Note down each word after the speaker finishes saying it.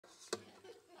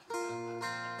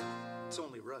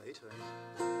right.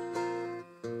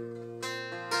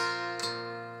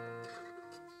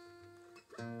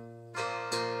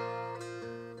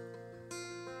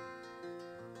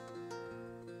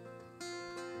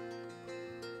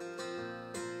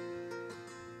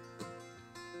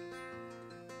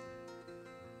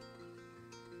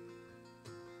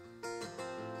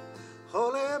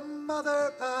 Holy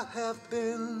Mother, I have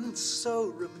been so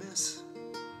remiss.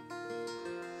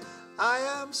 I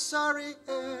am sorry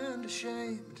and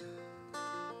ashamed.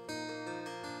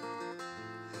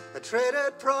 I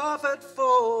traded profit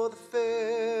for the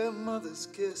fair mother's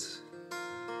kiss,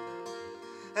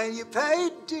 and you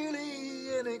paid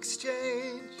dearly in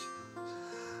exchange.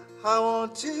 I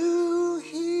want to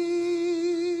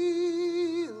heal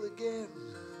again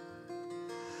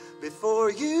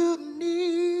before you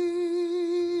kneel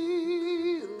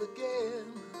again,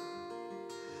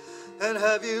 and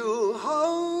have you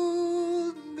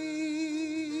hold me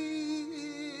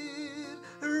in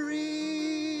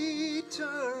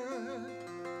return.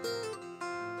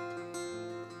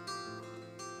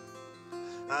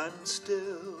 And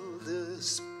still,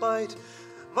 despite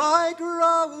my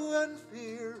growing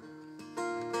fear,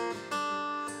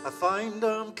 I find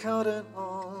I'm counting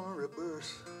on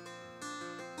rebirth,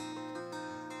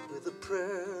 with a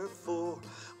prayer for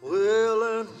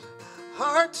willing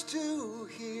hearts to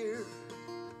hear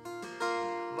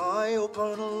my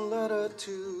open letter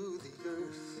to the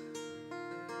earth.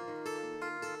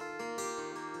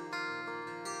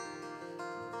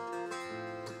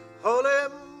 Holy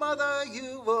Mother,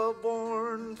 you were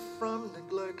born from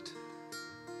neglect.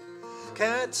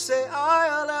 Can't say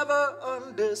I'll ever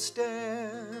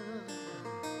understand.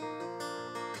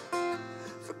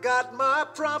 Forgot my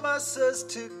promises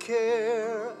to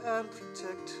care and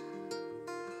protect.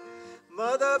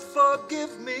 Mother,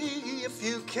 forgive me if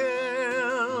you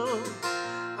can.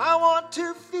 I want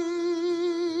to feel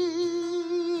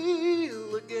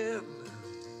again,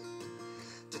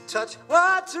 to touch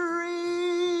what's real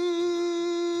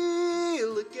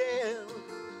again,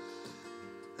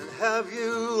 and have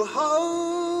you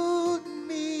hold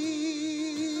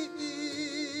me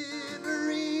in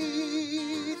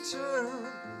return.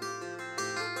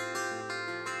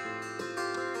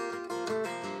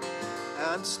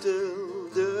 And still,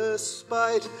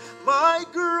 despite my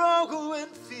growing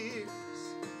fears,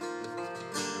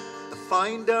 I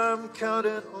find I'm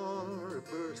counting on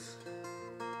rebirth,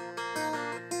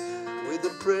 with a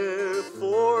prayer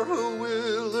for a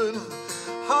willing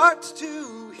heart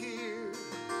to hear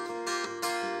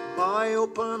my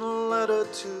open letter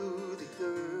to the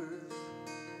earth.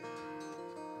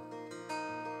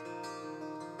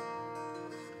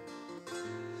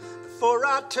 Before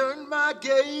I turn my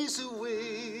gaze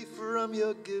away from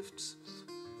your gifts,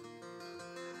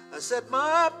 I set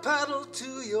my paddle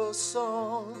to your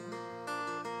song.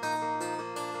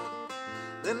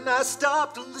 Then I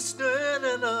stopped listening,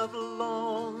 and I've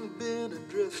long been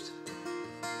adrift,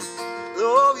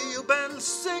 though you've been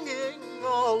singing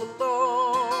all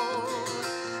along.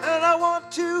 And I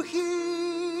want to hear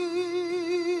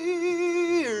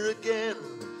again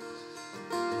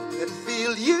and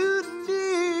feel you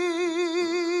near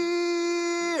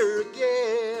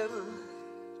again,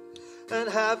 and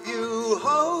have you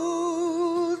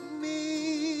hold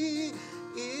me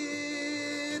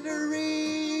in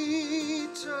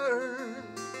return.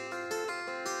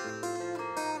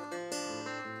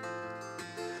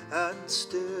 And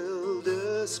still,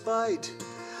 despite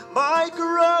my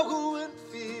growing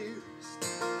fears,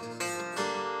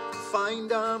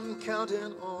 find I'm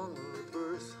counting on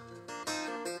rebirth,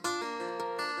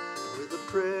 with a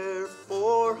prayer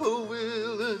for a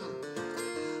willing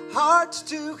hearts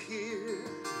to hear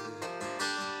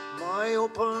my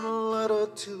open letter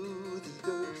to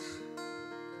the earth.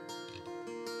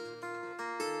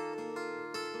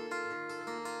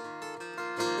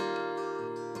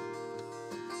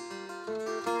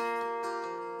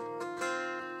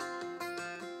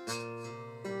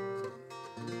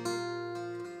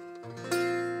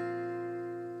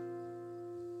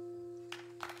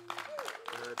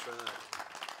 That's right.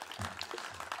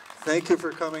 Thank you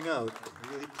for coming out. I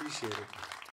really appreciate it.